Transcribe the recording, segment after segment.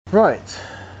Right,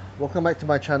 welcome back to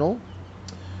my channel.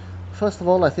 First of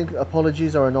all, I think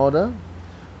apologies are in order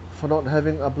for not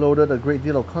having uploaded a great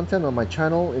deal of content on my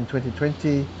channel in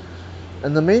 2020.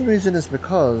 And the main reason is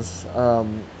because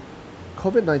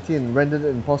COVID-19 rendered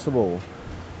it impossible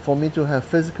for me to have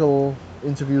physical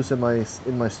interviews in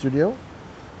my studio.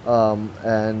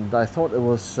 And I thought it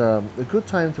was a good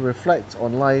time to reflect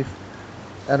on life,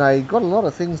 and I got a lot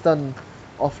of things done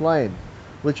offline,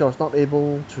 which I was not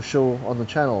able to show on the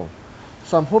channel.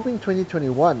 So I'm hoping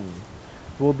 2021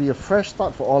 will be a fresh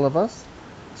start for all of us,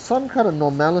 some kind of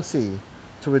normalcy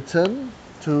to return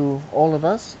to all of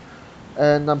us,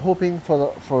 and I'm hoping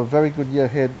for a very good year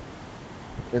ahead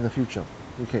in the future.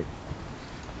 Okay.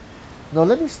 Now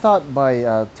let me start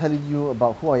by telling you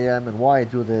about who I am and why I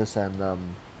do this,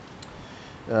 and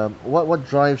what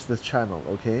drives this channel.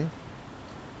 Okay.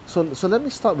 So let me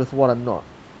start with what I'm not.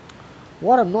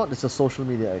 What I'm not is a social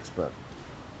media expert.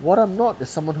 What I'm not is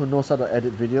someone who knows how to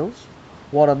edit videos.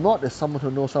 What I'm not is someone who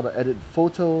knows how to edit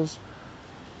photos.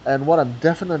 And what I'm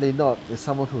definitely not is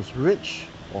someone who's rich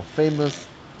or famous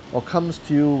or comes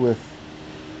to you with,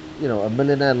 a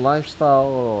millionaire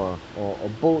lifestyle, or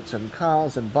boats and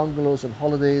cars and bungalows and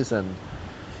holidays and,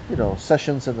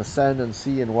 sessions in the sand and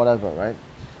sea and whatever, right?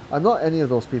 I'm not any of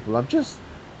those people. I'm just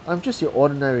your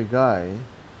ordinary guy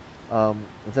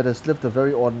that has lived a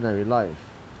very ordinary life,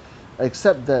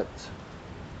 except that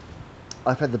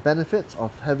I've had the benefits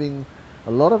of having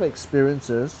a lot of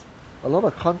experiences, a lot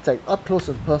of contact up close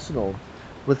and personal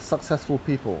with successful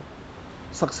people.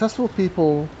 Successful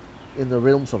people in the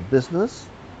realms of business,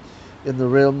 in the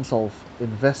realms of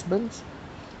investments,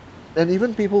 and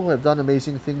even people who have done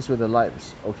amazing things with their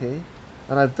lives, okay?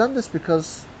 And I've done this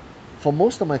because for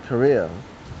most of my career,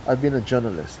 I've been a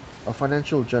journalist, a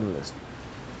financial journalist.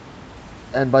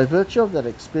 And by virtue of that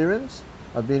experience,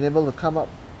 I've been able to come up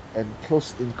and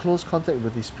in close contact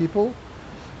with these people,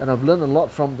 and I've learned a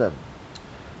lot from them.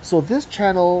 So this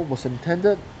channel was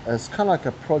intended as kind of like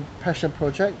a passion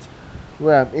project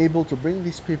where I'm able to bring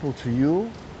these people to you,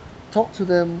 talk to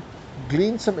them,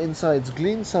 glean some insights,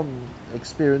 glean some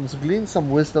experience, glean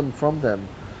some wisdom from them,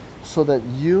 so that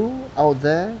you out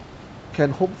there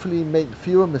can hopefully make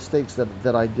fewer mistakes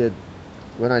that I did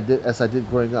as I did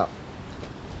growing up.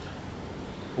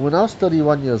 When I was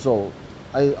 31 years old,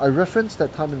 I referenced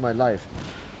that time in my life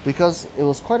because it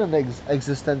was quite an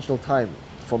existential time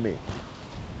for me.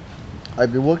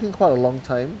 I've been working quite a long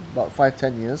time, about 5,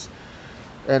 10 years,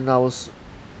 and I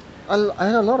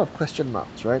had a lot of question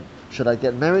marks, right? Should I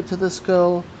get married to this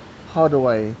girl? How do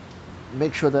I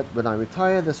make sure that when I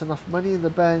retire, there's enough money in the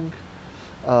bank?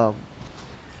 Um,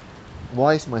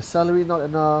 why is my salary not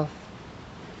enough?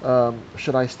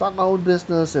 Should I start my own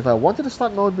business? If I wanted to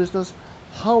start my own business,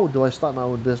 how do I start my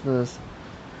own business?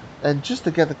 And just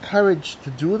to get the courage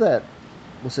to do that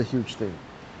was a huge thing.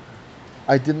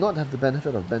 I did not have the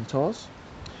benefit of mentors.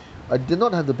 I did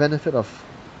not have the benefit of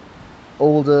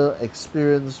older,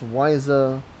 experienced,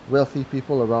 wiser, wealthy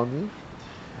people around me.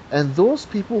 And those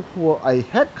people who I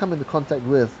had come into contact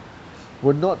with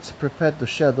were not prepared to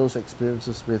share those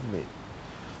experiences with me.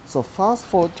 So fast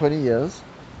forward 20 years,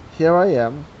 here I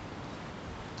am,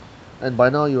 and by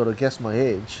now you ought to guess my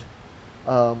age.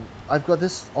 I've got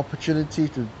this opportunity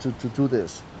to do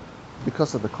this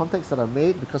because of the contacts that I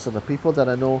made, because of the people that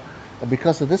I know, and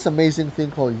because of this amazing thing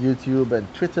called YouTube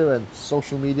and Twitter and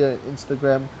social media and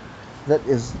Instagram that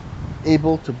is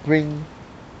able to bring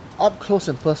up close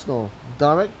and personal,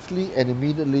 directly and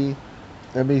immediately,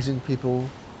 amazing people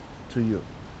to you.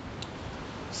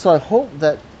 So I hope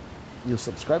that you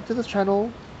subscribe to this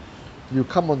channel, you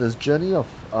come on this journey of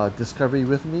discovery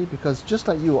with me, because just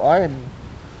like you, I am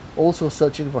also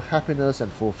searching for happiness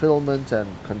and fulfillment and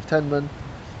contentment,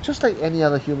 just like any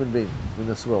other human being in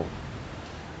this world.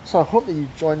 So I hope that you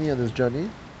join me on this journey,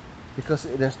 because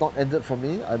it has not ended for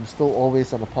me. I'm still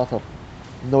always on the path of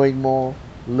knowing more,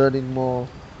 learning more,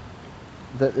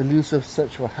 that elusive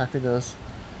search for happiness.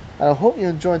 And I hope you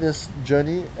enjoy this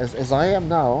journey as I am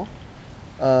now.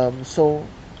 So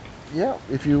yeah,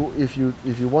 if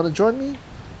you want to join me,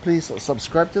 please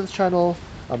subscribe to the channel.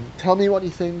 Tell me what you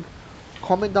think.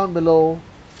 Comment down below,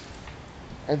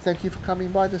 and thank you for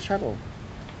coming by this channel.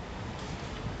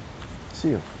 See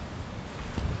you.